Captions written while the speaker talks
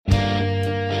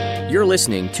You're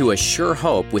listening to A Sure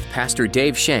Hope with Pastor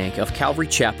Dave Shank of Calvary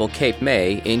Chapel, Cape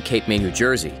May in Cape May, New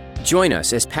Jersey. Join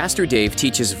us as Pastor Dave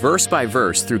teaches verse by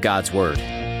verse through God's Word.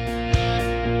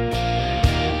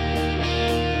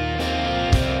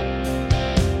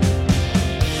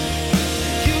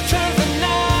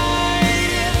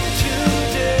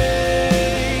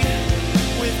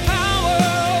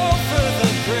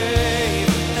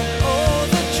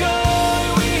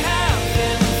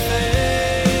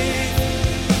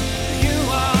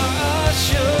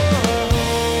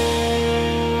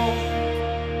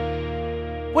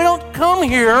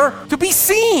 Here to be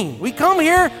seen. We come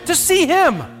here to see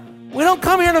Him. We don't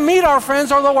come here to meet our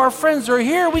friends, although our friends are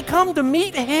here. We come to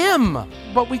meet Him.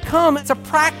 But we come, it's a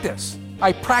practice.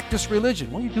 I practice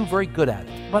religion. Well, you do very good at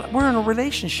it. But we're in a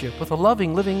relationship with a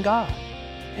loving, living God.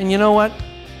 And you know what?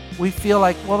 We feel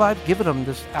like, well, I've given Him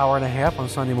this hour and a half on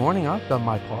Sunday morning. I've done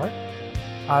my part.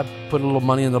 I've put a little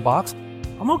money in the box.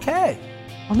 I'm okay.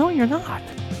 Well, no, you're not.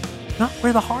 Not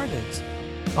where the heart is.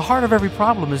 The heart of every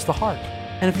problem is the heart.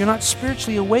 And if you're not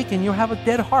spiritually awakened, you'll have a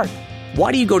dead heart.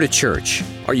 Why do you go to church?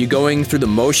 Are you going through the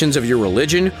motions of your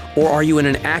religion, or are you in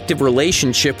an active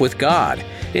relationship with God?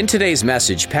 In today's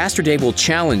message, Pastor Dave will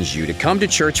challenge you to come to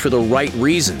church for the right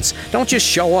reasons. Don't just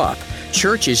show up.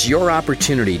 Church is your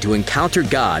opportunity to encounter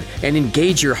God and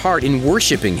engage your heart in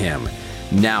worshiping Him.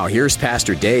 Now, here's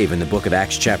Pastor Dave in the book of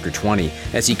Acts chapter 20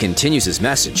 as he continues his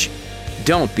message.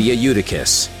 Don't be a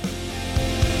Eutychus.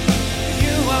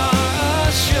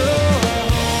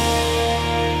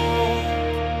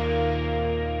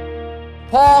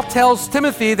 Paul tells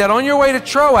Timothy that on your way to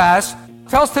Troas,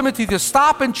 tells Timothy to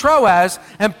stop in Troas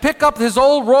and pick up his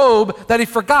old robe that he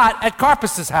forgot at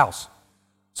Carpus's house.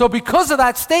 So because of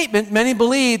that statement, many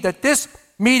believe that this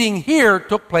meeting here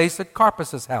took place at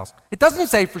Carpus's house. It doesn't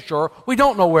say for sure. We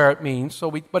don't know where it means,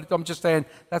 but I'm just saying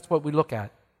that's what we look at.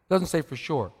 It doesn't say for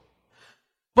sure.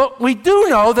 But we do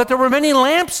know that there were many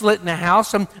lamps lit in the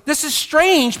house, and this is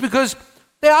strange because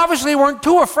they obviously weren't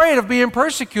too afraid of being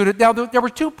persecuted. Now, there were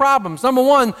two problems. Number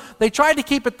one, they tried to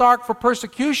keep it dark for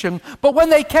persecution, but when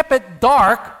they kept it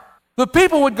dark, the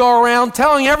people would go around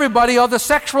telling everybody of the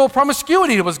sexual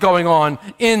promiscuity that was going on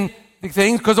in the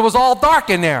things because it was all dark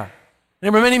in there.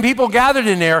 There were many people gathered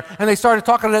in there, and they started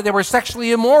talking that they were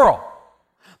sexually immoral.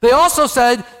 They also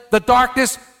said the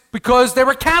darkness because they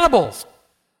were cannibals.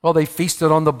 Well, they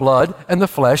feasted on the blood and the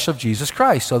flesh of Jesus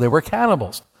Christ, so they were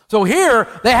cannibals. So here,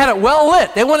 they had it well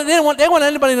lit. They wanted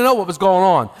anybody to know what was going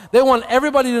on. They wanted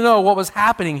everybody to know what was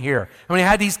happening here. And when they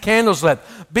had these candles lit,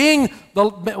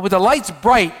 with the lights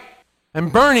bright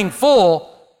and burning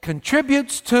full,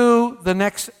 contributes to the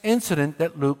next incident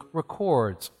that Luke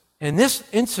records. In this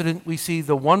incident, we see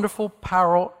the wonderful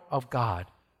power of God,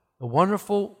 the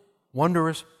wonderful,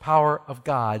 wondrous power of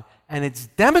God, and it's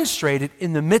demonstrated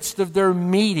in the midst of their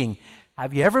meeting.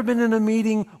 Have you ever been in a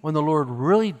meeting when the Lord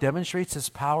really demonstrates His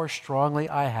power strongly?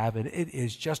 I have, and it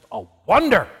is just a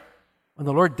wonder when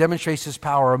the Lord demonstrates His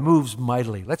power and moves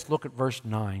mightily. Let's look at verse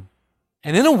 9.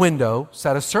 And in a window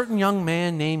sat a certain young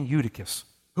man named Eutychus,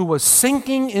 who was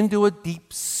sinking into a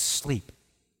deep sleep.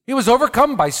 He was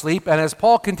overcome by sleep, and as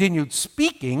Paul continued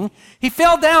speaking, he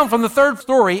fell down from the third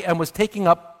story and was taken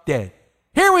up dead.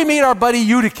 Here we meet our buddy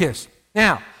Eutychus.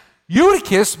 Now,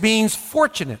 Eutychus means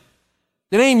fortunate.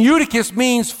 The name Eutychus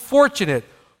means fortunate.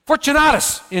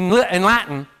 Fortunatus in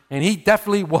Latin, and he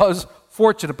definitely was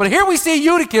fortunate. But here we see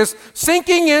Eutychus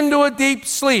sinking into a deep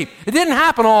sleep. It didn't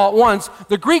happen all at once.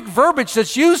 The Greek verbiage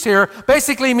that's used here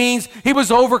basically means he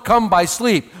was overcome by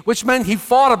sleep, which meant he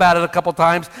thought about it a couple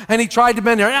times, and he tried to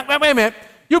bend there. Wait a minute,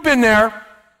 you've been there.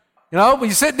 You know, when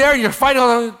you sit there and you're fighting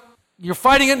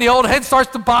it, and the old head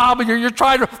starts to bob, and you're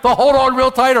trying to hold on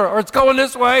real tight, or it's going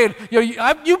this way, and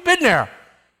you've been there.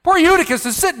 Poor Eutychus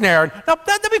is sitting there. Now,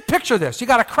 let me picture this. You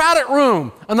got a crowded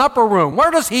room, an upper room.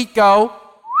 Where does heat go?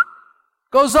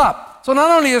 Goes up. So not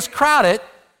only is it crowded,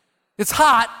 it's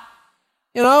hot.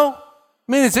 You know,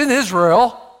 I mean, it's in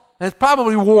Israel, and it's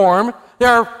probably warm. There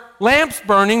are lamps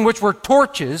burning, which were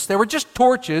torches. They were just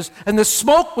torches, and the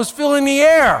smoke was filling the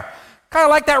air. Kind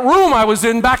of like that room I was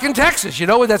in back in Texas, you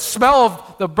know, with that smell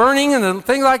of the burning and the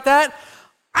things like that.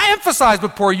 I emphasized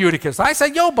with poor Eutychus. I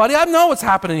said, yo, buddy, I know what's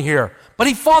happening here. But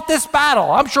he fought this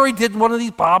battle. I'm sure he did one of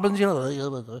these bobbins, you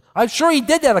know. I'm sure he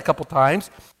did that a couple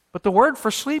times. But the word for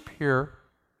sleep here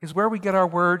is where we get our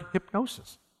word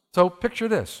hypnosis. So picture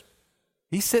this.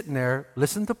 He's sitting there,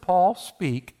 listen to Paul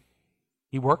speak.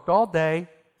 He worked all day.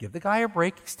 Give the guy a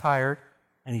break. He's tired.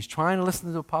 And he's trying to listen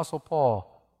to the Apostle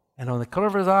Paul. And on the corner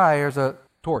of his eye, there's a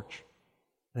torch.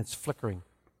 And it's flickering.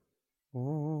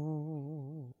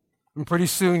 And pretty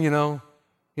soon, he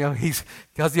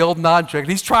does the old nod trick. And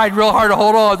he's tried real hard to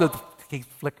hold on to keeps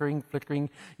flickering.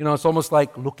 It's almost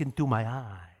like, look into my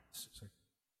eyes.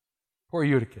 Poor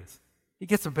Eutychus. He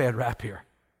gets a bad rap here.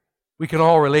 We can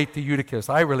all relate to Eutychus.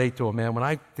 I relate to him, man. When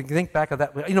I think back of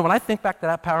that, when I think back to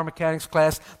that power mechanics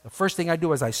class, the first thing I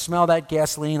do is I smell that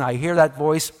gasoline, I hear that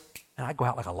voice, and I go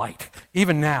out like a light.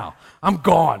 Even now, I'm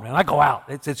gone, man. I go out.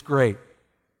 It's great.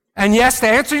 And yes, to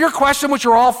answer your question, which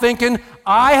you're all thinking,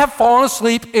 I have fallen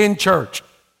asleep in church.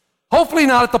 Hopefully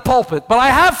not at the pulpit, but I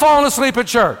have fallen asleep at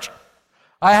church.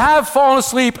 I have fallen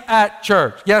asleep at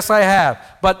church. Yes, I have.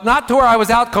 But not to where I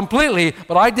was out completely,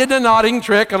 but I did the nodding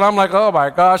trick, and I'm like, oh my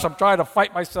gosh, I'm trying to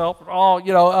fight myself.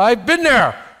 I've been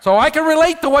there, so I can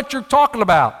relate to what you're talking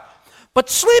about. But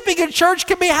sleeping in church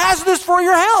can be hazardous for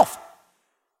your health.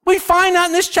 We find that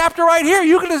in this chapter right here.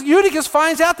 Eutychus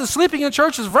finds out that sleeping in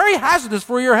church is very hazardous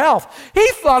for your health. He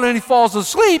thought when he falls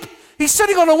asleep, he's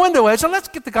sitting on the window edge, and let's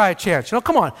get the guy a chance.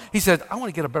 Come on. He said, I want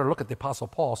to get a better look at the Apostle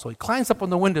Paul. So he climbs up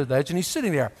on the window edge, and he's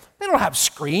sitting there. They don't have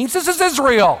screens. This is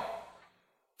Israel.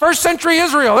 First century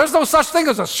Israel. There's no such thing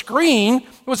as a screen.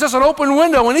 It was just an open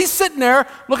window, and he's sitting there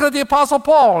looking at the Apostle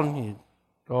Paul, and he's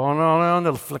going on,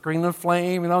 the flickering the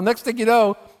flame. Next thing you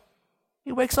know,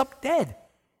 he wakes up dead.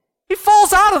 He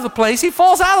falls out of the place. He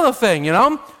falls out of the thing, You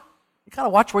got to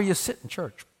watch where you sit in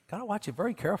church. You got to watch it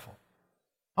very careful.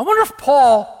 I wonder if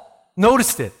Paul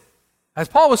noticed it. As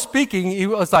Paul was speaking, he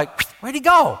was like, where'd he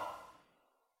go?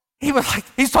 He was like,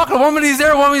 he's talking to one minute he's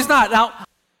there, one minute he's not. Now,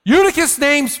 Eutychus'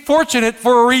 name's fortunate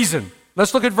for a reason.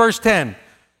 Let's look at verse 10.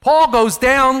 Paul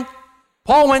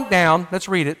went down, let's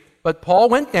read it. But Paul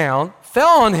went down,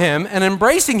 fell on him, and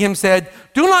embracing him said,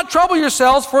 do not trouble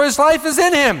yourselves, for his life is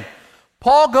in him.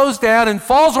 Paul goes down and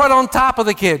falls right on top of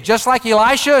the kid, just like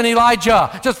Elisha and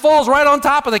Elijah. Just falls right on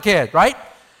top of the kid, right?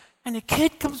 And the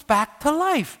kid comes back to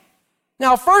life.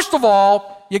 Now, first of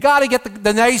all, you got to get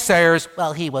the naysayers.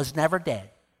 Well, he was never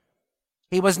dead.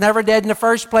 He was never dead in the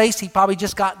first place. He probably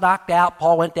just got knocked out.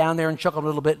 Paul went down there and shook him a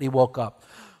little bit, and he woke up.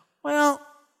 Well,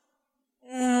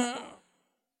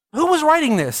 who was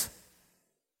writing this?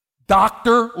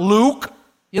 Dr. Luke?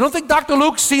 You don't think Dr.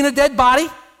 Luke's seen a dead body?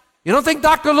 You don't think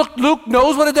Dr. Luke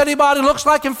knows what a dead body looks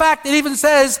like? In fact, it even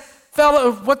says,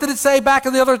 what did it say back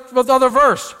in the other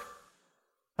verse?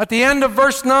 At the end of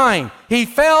verse 9, he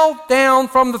fell down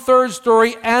from the third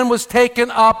story and was taken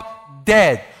up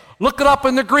dead. Look it up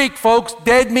in the Greek, folks.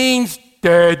 Dead means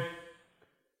dead.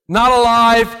 Not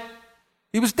alive.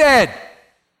 He was dead.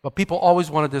 But people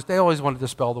always wanted this. They always wanted to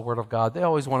dispel the word of God. They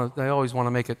always want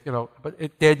to make it,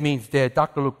 but dead means dead.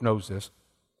 Dr. Luke knows this.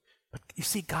 But you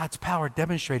see God's power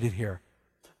demonstrated here.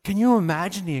 Can you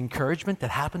imagine the encouragement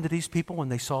that happened to these people when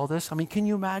they saw this? I mean, can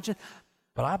you imagine?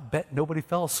 But I bet nobody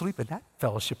fell asleep in that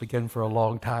fellowship again for a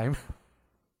long time.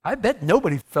 I bet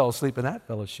nobody fell asleep in that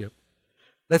fellowship.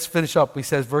 Let's finish up. He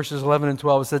says, verses 11 and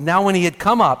 12, it says, now when he had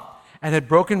come up and had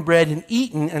broken bread and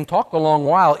eaten and talked a long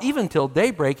while, even till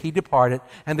daybreak, he departed,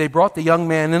 and they brought the young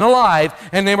man in alive,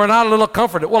 and they were not a little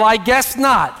comforted. Well, I guess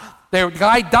not. The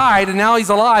guy died, and now he's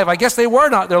alive. I guess they were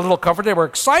not. They're a little comforted. They were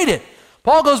excited.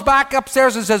 Paul goes back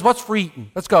upstairs and says, what's for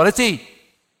eating? Let's go. Let's eat.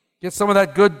 Get some of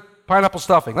that good pineapple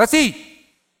stuffing. Let's eat.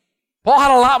 Paul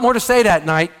had a lot more to say that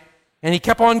night, and he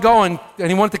kept on going, and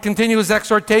he wanted to continue his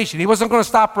exhortation. He wasn't going to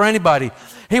stop for anybody.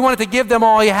 He wanted to give them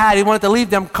all he had. He wanted to leave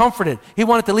them comforted. He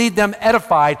wanted to leave them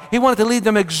edified. He wanted to leave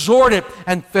them exhorted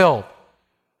and filled.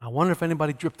 I wonder if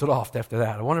anybody drifted off after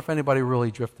that. I wonder if anybody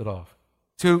really drifted off.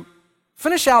 To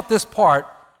finish out this part,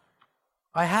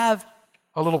 I have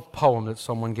a little poem that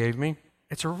someone gave me.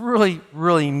 It's a really,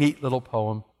 really neat little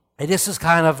poem. And this is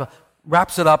kind of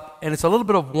wraps it up, and it's a little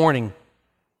bit of warning.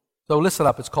 So listen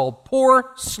up. It's called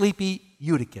Poor Sleepy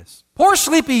Eutychus. Poor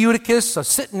sleepy Eutychus,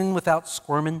 a-sittin' without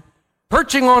squirmin',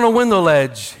 perching on a window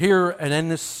ledge, hear an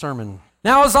endless sermon.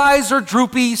 Now his eyes are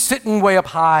droopy, sittin' way up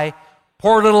high.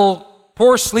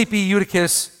 Poor sleepy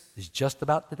Eutychus is just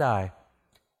about to die.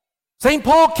 St.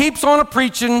 Paul keeps on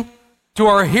a-preachin' to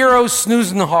our hero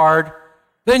snoozing hard.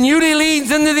 Then Euty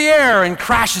leans into the air and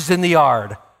crashes in the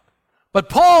yard. But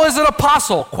Paul is an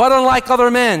apostle, quite unlike other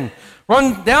men.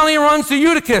 Down he runs to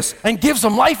Eutychus and gives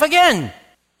him life again.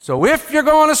 So if you're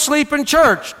going to sleep in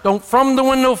church, don't from the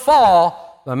window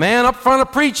fall. The man up front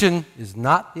of preaching is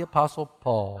not the Apostle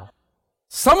Paul.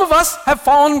 Some of us have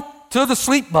fallen to the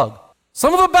sleep bug.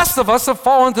 Some of the best of us have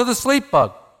fallen to the sleep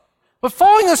bug. But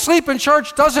falling asleep in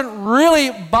church doesn't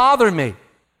really bother me.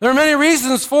 There are many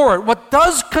reasons for it. What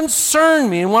does concern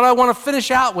me, and what I want to finish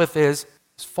out with is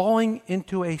falling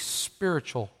into a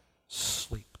spiritual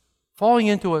sleep. Falling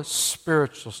into a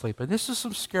spiritual sleep. And this is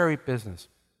some scary business.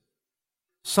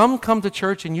 Some come to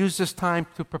church and use this time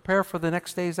to prepare for the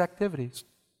next day's activities.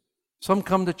 Some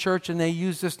come to church and they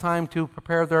use this time to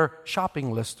prepare their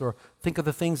shopping list or think of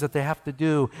the things that they have to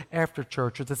do after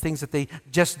church or the things that they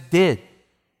just did.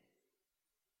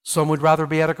 Some would rather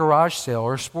be at a garage sale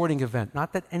or a sporting event.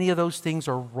 Not that any of those things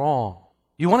are wrong.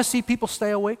 You want to see people stay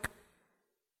awake?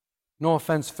 No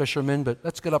offense, fishermen, but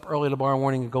let's get up early tomorrow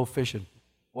morning and go fishing.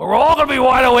 We're all going to be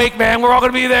wide awake, man. We're all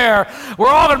going to be there. We're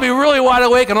all going to be really wide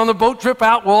awake, and on the boat trip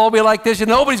out, we'll all be like this, and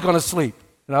nobody's going to sleep,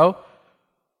 you know?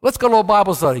 Let's go to a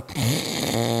Bible study.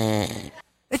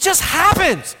 It just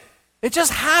happens. It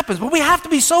just happens. But we have to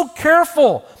be so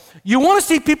careful. You want to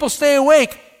see people stay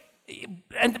awake,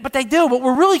 but they do. But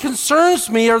what really concerns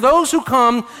me are those who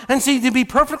come and seem to be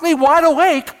perfectly wide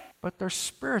awake, but they're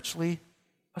spiritually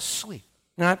asleep.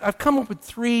 Now, I've come up with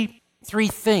three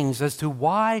things as to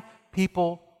why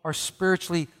people are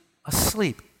spiritually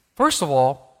asleep. First of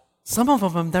all, some of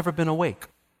them have never been awake.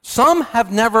 Some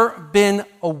have never been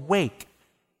awake.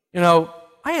 You know,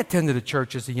 I attended a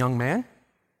church as a young man.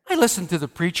 I listened to the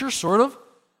preacher, sort of.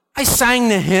 I sang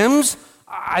the hymns.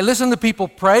 I listened to people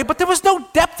pray, but there was no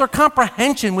depth or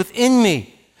comprehension within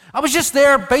me. I was just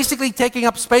there basically taking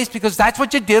up space because that's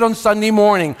what you did on Sunday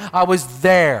morning. I was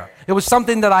there. It was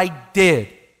something that I did.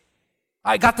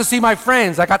 I got to see my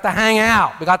friends. I got to hang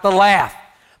out. We got to laugh.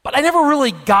 But I never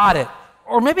really got it.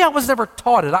 Or maybe I was never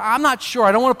taught it. I'm not sure.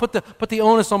 I don't want to put the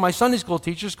onus on my Sunday school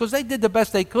teachers because they did the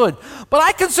best they could. But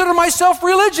I consider myself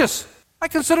religious. I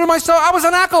was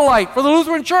an acolyte for the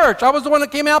Lutheran Church. I was the one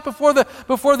that came out before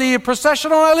the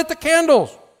processional and I lit the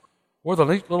candles. Wore the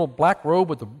little black robe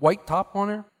with the white top on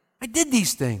there. I did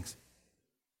these things.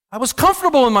 I was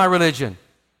comfortable in my religion.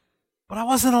 But I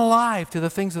wasn't alive to the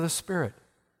things of the Spirit.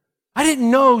 I didn't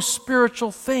know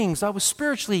spiritual things. I was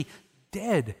spiritually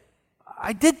dead.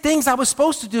 I did things I was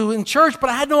supposed to do in church, but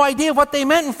I had no idea what they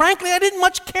meant, and frankly, I didn't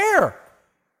much care.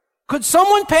 Could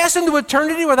someone pass into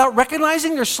eternity without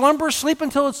recognizing their slumber or sleep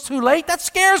until it's too late? That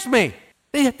scares me.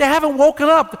 They haven't woken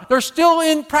up. They're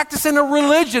still practicing a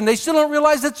religion. They still don't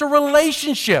realize it's a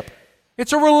relationship.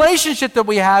 It's a relationship that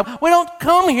we have. We don't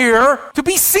come here to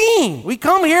be seen. We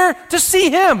come here to see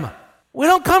Him. We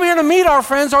don't come here to meet our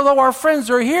friends, although our friends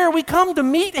are here. We come to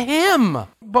meet Him.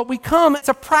 But we come, it's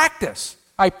a practice.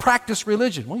 I practice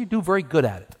religion. Well, you do very good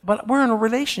at it. But we're in a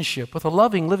relationship with a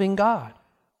loving, living God.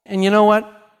 And you know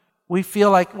what? We feel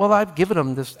like, well, I've given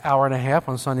Him this hour and a half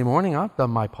on Sunday morning. I've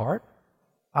done my part.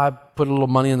 I've put a little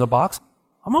money in the box.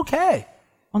 I'm okay.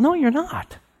 Well, no, you're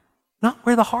not. Not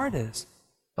where the heart is.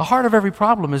 The heart of every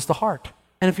problem is the heart.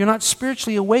 And if you're not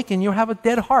spiritually awakened, you have a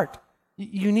dead heart.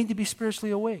 You need to be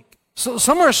spiritually awake. So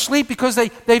some are asleep because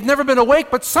they've never been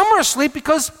awake, but some are asleep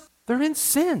because they're in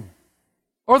sin.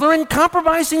 Or they're in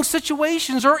compromising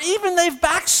situations, or even they've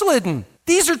backslidden.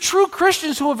 These are true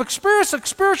Christians who have experienced a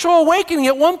spiritual awakening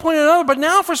at one point or another, but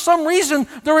now for some reason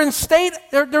they're in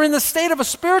the state of a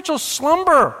spiritual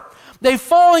slumber. They're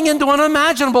falling into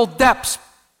unimaginable depths,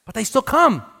 but they still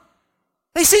come.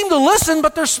 They seem to listen,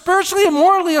 but they're spiritually and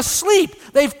morally asleep.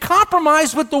 They've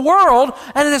compromised with the world,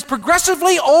 and it has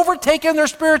progressively overtaken their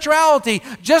spirituality,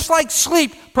 just like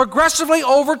sleep progressively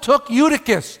overtook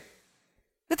Eutychus.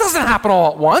 It doesn't happen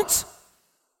all at once.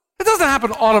 It doesn't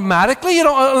happen automatically,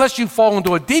 unless you fall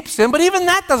into a deep sin, but even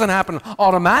that doesn't happen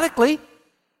automatically.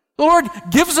 The Lord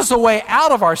gives us a way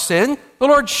out of our sin. The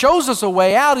Lord shows us a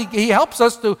way out. He helps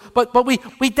us to, but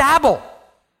we dabble.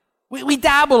 We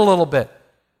dabble a little bit.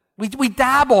 We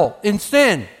dabble in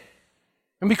sin.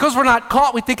 And because we're not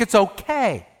caught, we think it's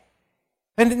okay.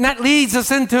 And that leads us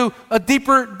into a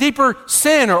deeper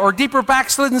sin or deeper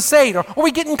backslidden state. Or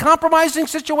we get in compromising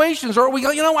situations. Or we go,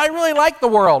 I really like the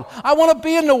world. I want to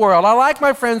be in the world. I like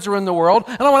my friends who are in the world.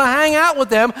 And I want to hang out with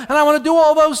them. And I want to do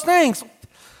all those things.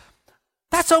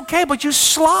 That's okay, but you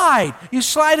slide. You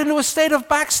slide into a state of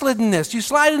backsliddenness. You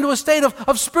slide into a state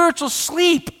of spiritual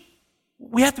sleep.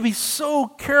 We have to be so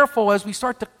careful as we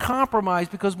start to compromise,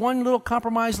 because one little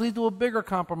compromise leads to a bigger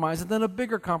compromise, and then a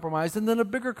bigger compromise, and then a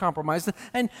bigger compromise.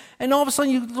 And all of a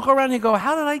sudden you look around and you go,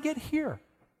 how did I get here?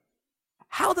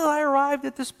 How did I arrive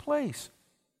at this place?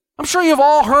 I'm sure you've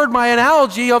all heard my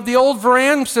analogy of the old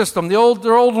Varan system, the old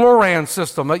Loran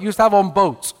system that used to have on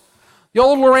boats. The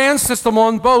old Loran system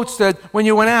on boats that when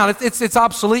you went out, it's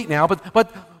obsolete now,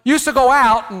 but used to go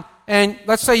out and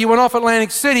let's say you went off Atlantic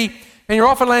City, and you're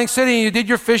off Atlantic City and you did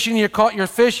your fishing, you caught your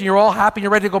fish, and you're all happy and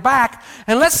you're ready to go back.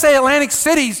 And let's say Atlantic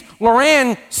City's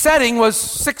Loran setting was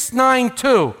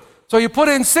 692. So you put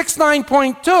in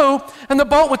 69.2, and the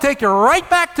boat would take you right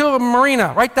back to a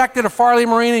marina, right back to the Farley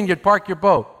Marina, and you'd park your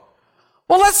boat.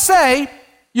 Well, let's say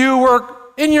you were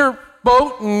in your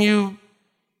boat and you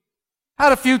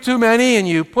had a few too many and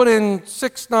you put in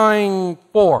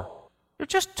 694. You're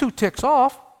just 2 ticks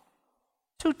off.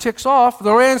 2 ticks off,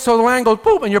 the land goes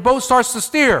boom, and your boat starts to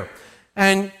steer.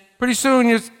 And pretty soon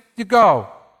you go.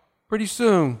 Pretty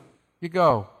soon you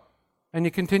go. And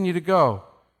you continue to go.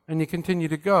 And you continue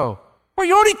to go. Well,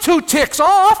 you're only 2 ticks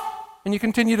off. And you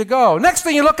continue to go. Next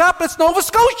thing you look up, it's Nova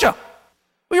Scotia.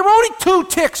 Well, you're only 2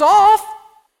 ticks off.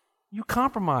 You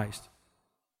compromised.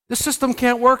 The system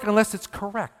can't work unless it's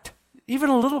correct.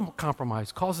 Even a little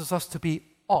compromise causes us to be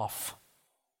off.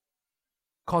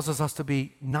 Causes us to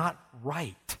be not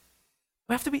right.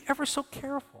 We have to be ever so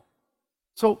careful.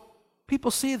 So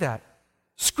people see that.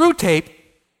 Screwtape,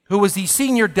 who was the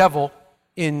senior devil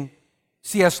in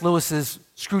C.S. Lewis's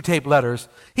Screwtape Letters,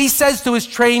 he says to his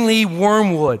trainee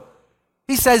Wormwood,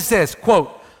 he says this, quote,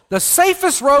 "The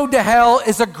safest road to hell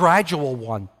is a gradual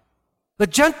one. The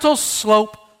gentle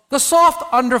slope, the soft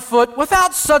underfoot,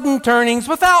 without sudden turnings,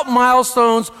 without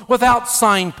milestones, without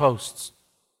signposts.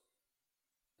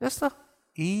 Just a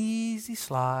easy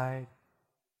slide.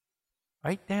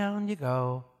 Right down you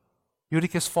go."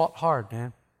 Eutychus fought hard,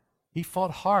 man. He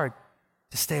fought hard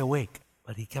to stay awake,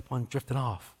 but he kept on drifting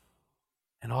off.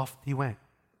 And off he went.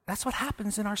 That's what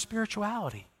happens in our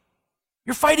spirituality.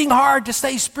 You're fighting hard to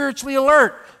stay spiritually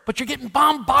alert, but you're getting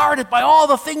bombarded by all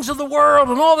the things of the world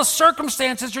and all the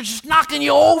circumstances are just knocking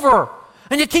you over.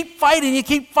 And you keep fighting,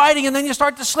 and then you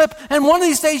start to slip. And one of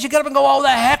these days you get up and go, "Oh, the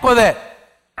heck with it."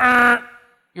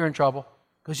 You're in trouble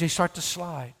because you start to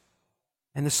slide.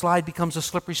 And the slide becomes a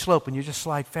slippery slope, and you just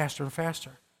slide faster and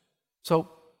faster. So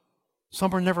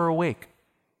some are never awake.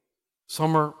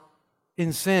 Some are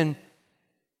in sin.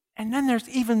 And then there's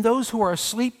even those who are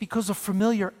asleep because of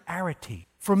familiarity.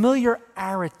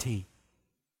 Familiarity.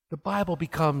 The Bible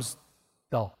becomes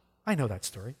dull. I know that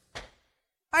story.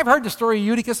 I've heard the story of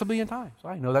Eutychus a million times.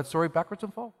 I know that story backwards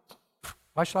and forwards.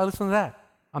 Why should I listen to that?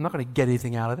 I'm not going to get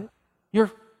anything out of it.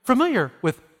 You're familiar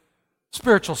with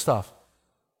spiritual stuff.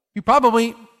 You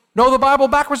probably know the Bible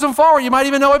backwards and forward. You might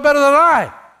even know it better than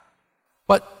I.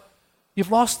 But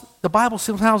the Bible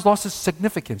somehow has lost its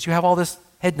significance. You have all this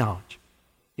head knowledge.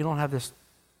 You don't have this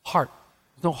heart.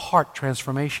 There's no heart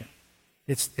transformation.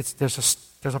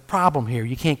 There's a problem here.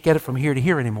 You can't get it from here to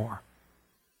here anymore.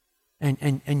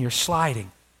 And you're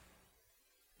sliding.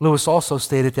 Lewis also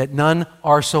stated that none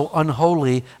are so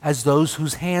unholy as those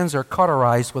whose hands are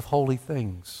cauterized with holy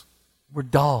things. We're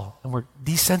dull and we're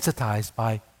desensitized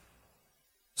by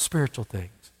spiritual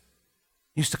things.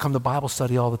 Used to come to Bible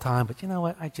study all the time, but you know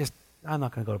what? I'm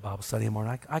not going to go to Bible study anymore.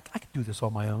 I can do this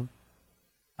on my own.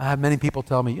 I have many people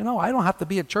tell me, I don't have to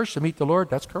be at church to meet the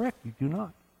Lord. That's correct. You do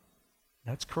not.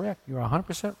 That's correct. You're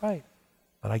 100% right.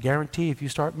 But I guarantee if you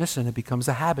start missing, it becomes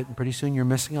a habit, and pretty soon you're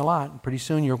missing a lot, and pretty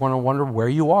soon you're going to wonder where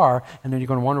you are, and then you're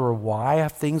going to wonder why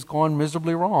have things gone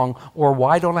miserably wrong, or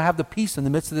why don't I have the peace in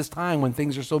the midst of this time when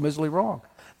things are so miserably wrong?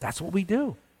 That's what we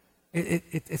do.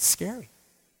 It's scary.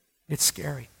 It's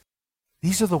scary.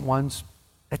 These are the ones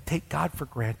that take God for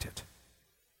granted.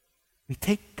 We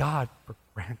take God for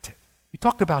granted. We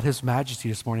talked about His majesty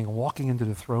this morning and walking into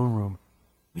the throne room.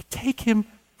 We take Him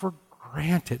for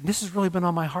granted. And this has really been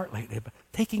on my heart lately, but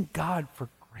taking God for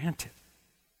granted.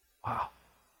 Wow.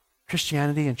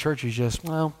 Christianity and church is just,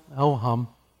 oh-hum.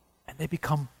 And they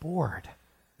become bored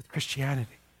with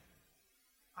Christianity.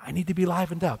 I need to be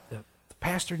livened up. The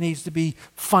pastor needs to be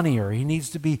funnier. He needs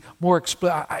to be more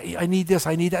I need this,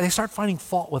 I need that. They start finding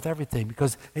fault with everything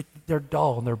because they're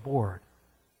dull and they're bored.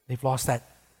 They've lost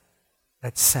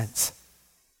that sense.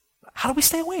 How do we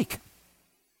stay awake?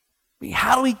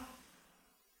 How do we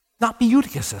not be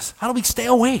Eutychuses? How do we stay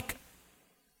awake?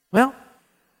 Well,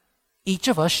 each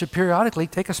of us should periodically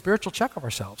take a spiritual check of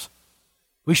ourselves.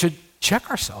 We should check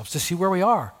ourselves to see where we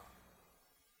are.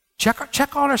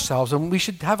 Check on ourselves, and we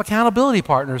should have accountability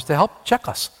partners to help check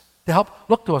us, to help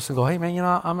look to us and go, "Hey, man,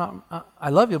 I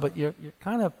love you, but you're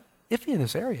kind of iffy in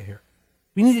this area here."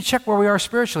 We need to check where we are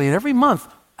spiritually, and every month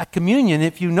at communion,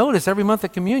 if you notice, every month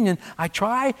at communion, I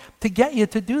try to get you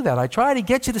to do that. I try to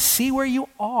get you to see where you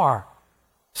are.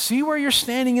 See where you're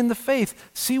standing in the faith.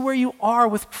 See where you are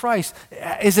with Christ.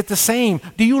 Is it the same?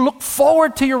 Do you look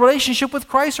forward to your relationship with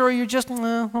Christ, or are you just,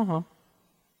 Now,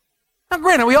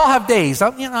 granted, we all have days.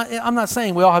 I'm not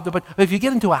saying we all have to, but if you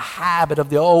get into a habit of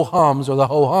the oh-hums or the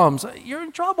ho-hums, you're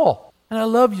in trouble. And I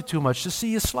love you too much to see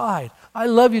you slide. I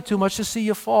love you too much to see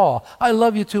you fall. I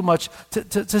love you too much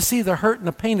to see the hurt and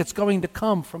the pain that's going to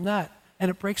come from that. And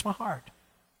it breaks my heart.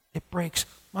 It breaks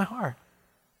my heart.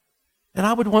 And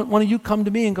I would want one of you come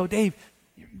to me and go, "Dave,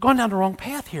 you're going down the wrong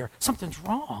path here. Something's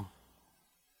wrong."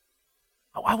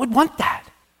 I would want that.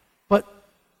 But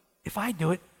if I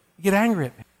do it, you get angry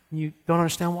at me. And you don't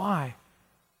understand why.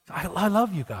 I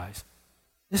love you guys.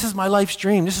 This is my life's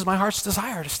dream. This is my heart's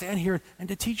desire to stand here and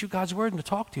to teach you God's word and to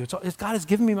talk to you. God has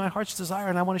given me my heart's desire,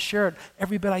 and I want to share it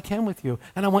every bit I can with you.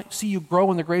 And I want to see you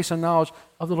grow in the grace and knowledge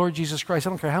of the Lord Jesus Christ. I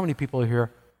don't care how many people are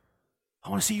here. I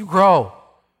want to see you grow.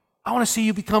 I want to see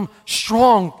you become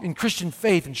strong in Christian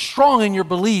faith and strong in your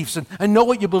beliefs and know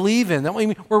what you believe in.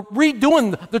 We're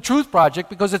redoing the Truth Project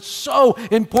because it's so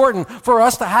important for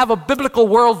us to have a biblical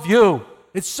worldview.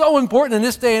 It's so important in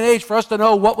this day and age for us to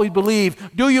know what we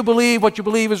believe. Do you believe what you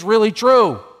believe is really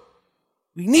true?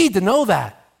 We need to know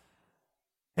that.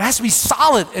 It has to be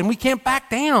solid, and we can't back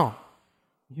down.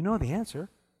 You know the answer.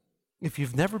 If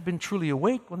you've never been truly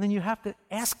awake, well, then you have to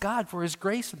ask God for His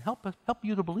grace and help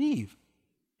you to believe.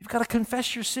 You've got to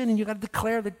confess your sin, and you've got to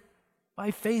declare that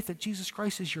by faith that Jesus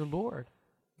Christ is your Lord.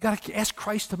 You've got to ask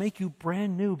Christ to make you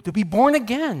brand new, to be born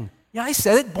again. Yeah, I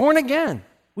said it, born again.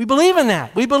 We believe in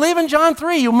that. We believe in John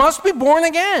 3. You must be born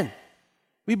again.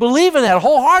 We believe in that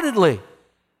wholeheartedly.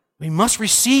 We must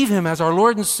receive Him as our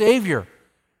Lord and Savior.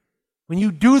 When you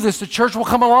do this, the church will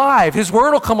come alive. His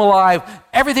word will come alive.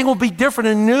 Everything will be different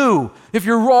and new. If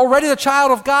you're already the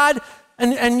child of God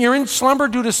and you're in slumber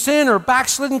due to sin or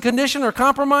backslidden condition or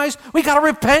compromise, we got to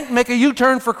repent and make a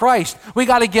U-turn for Christ. We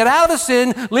got to get out of the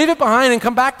sin, leave it behind, and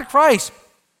come back to Christ.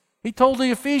 He told the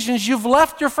Ephesians, you've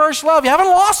left your first love. You haven't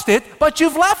lost it, but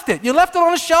you've left it. You left it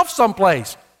on a shelf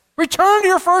someplace. Return to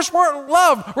your first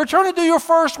love. Return to do your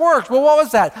first works. Well, what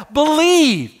was that?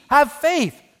 Believe. Have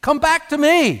faith. Come back to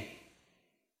me.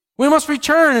 We must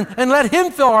return and let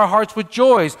Him fill our hearts with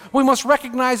joys. We must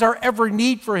recognize our every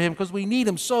need for Him because we need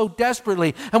Him so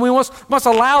desperately. And we must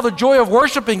allow the joy of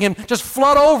worshiping Him just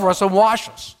flood over us and wash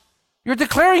us. You're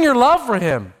declaring your love for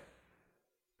Him.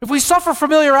 If we suffer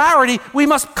familiarity, we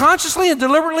must consciously and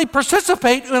deliberately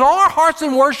participate in our hearts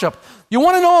in worship. You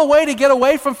want to know a way to get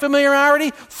away from familiarity?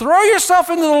 Throw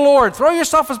yourself into the Lord. Throw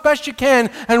yourself as best you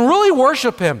can and really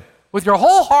worship Him with your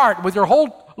whole heart, with your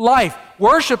whole life.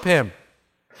 Worship Him.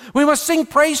 We must sing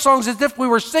praise songs as if we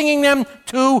were singing them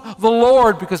to the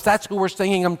Lord because that's who we're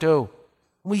singing them to.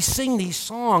 We sing these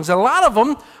songs. A lot of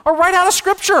them are right out of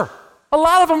Scripture. A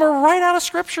lot of them are right out of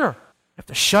Scripture. We have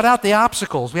to shut out the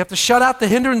obstacles. We have to shut out the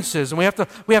hindrances. And we have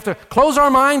to close our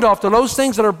mind off to those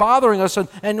things that are bothering us.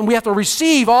 And we have to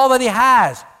receive all that He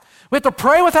has. We have to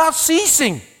pray without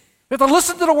ceasing. We have to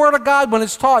listen to the Word of God when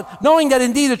it's taught, knowing that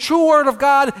indeed the true Word of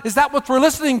God is that what we're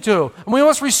listening to. And we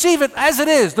must receive it as it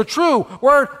is, the true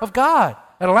Word of God,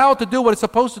 and allow it to do what it's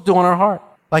supposed to do in our heart.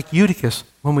 Like Eutychus,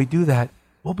 when we do that,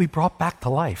 we'll be brought back to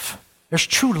life. There's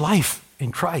true life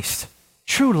in Christ.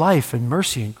 True life and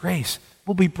mercy and grace.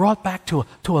 We'll be brought back to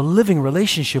a living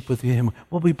relationship with Him.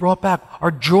 We'll be brought back. Our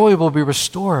joy will be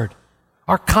restored.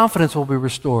 Our confidence will be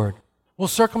restored. Will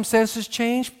circumstances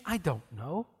change? I don't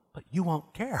know, but you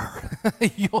won't care.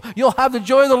 You'll have the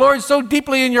joy of the Lord so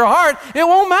deeply in your heart, it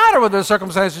won't matter whether the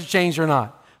circumstances change or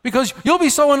not. Because you'll be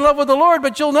so in love with the Lord,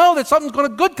 but you'll know that something's going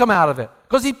to good come out of it.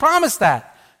 Because He promised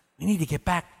that. We need to get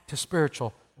back to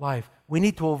spiritual life. We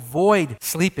need to avoid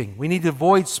sleeping. We need to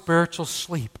avoid spiritual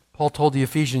sleep. Paul told the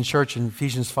Ephesian church in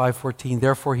Ephesians 5:14,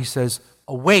 therefore he says,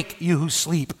 awake, you who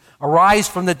sleep, arise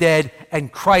from the dead,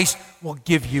 and Christ will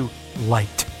give you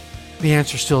light. The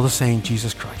answer's still the same,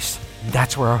 Jesus Christ. And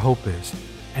that's where our hope is.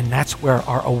 And that's where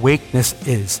our awakeness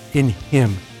is, in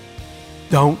Him.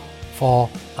 Don't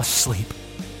fall asleep.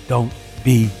 Don't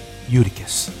be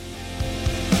Eutychus.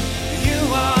 You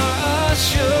are a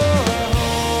sure.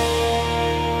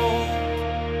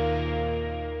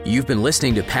 You've been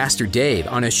listening to Pastor Dave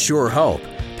on A Sure Hope.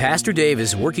 Pastor Dave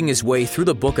is working his way through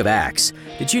the book of Acts.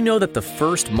 Did you know that the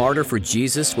first martyr for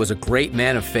Jesus was a great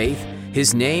man of faith?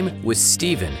 His name was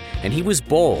Stephen, and he was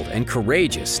bold and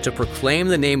courageous to proclaim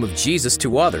the name of Jesus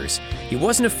to others. He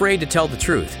wasn't afraid to tell the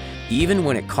truth, even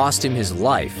when it cost him his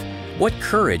life. What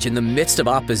courage in the midst of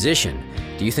opposition!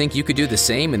 Do you think you could do the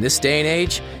same in this day and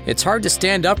age? It's hard to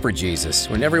stand up for Jesus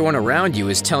when everyone around you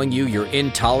is telling you you're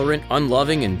intolerant,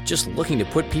 unloving, and just looking to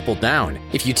put people down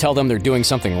if you tell them they're doing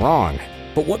something wrong.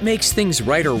 But what makes things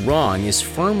right or wrong is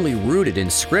firmly rooted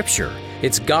in Scripture.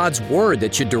 It's God's Word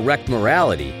that should direct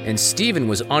morality, and Stephen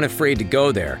was unafraid to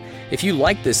go there. If you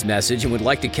like this message and would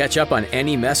like to catch up on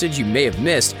any message you may have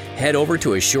missed, head over to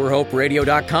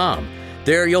ASureHopeRadio.com.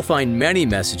 There you'll find many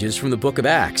messages from the book of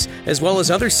Acts, as well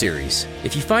as other series.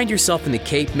 If you find yourself in the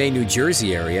Cape May, New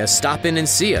Jersey area, stop in and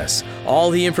see us. All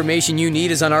the information you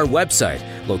need is on our website,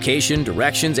 location,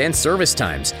 directions, and service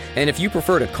times. And if you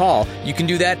prefer to call, you can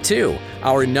do that too.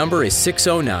 Our number is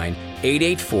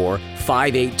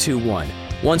 609-884-5821.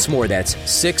 Once more, that's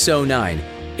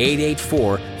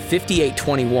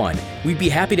 609-884-5821. We'd be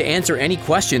happy to answer any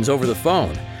questions over the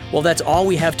phone. Well, that's all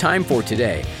we have time for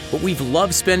today, but we've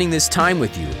loved spending this time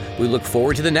with you. We look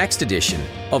forward to the next edition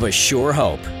of A Sure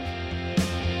Hope.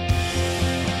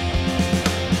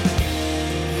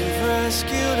 You've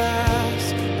rescued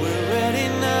us, we're ready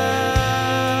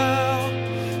now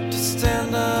to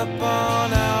stand up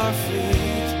on our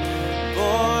feet.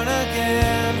 Born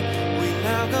again, we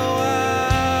now go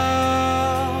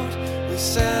out, we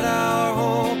set our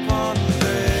hope on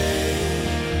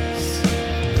grace.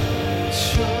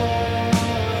 Sure.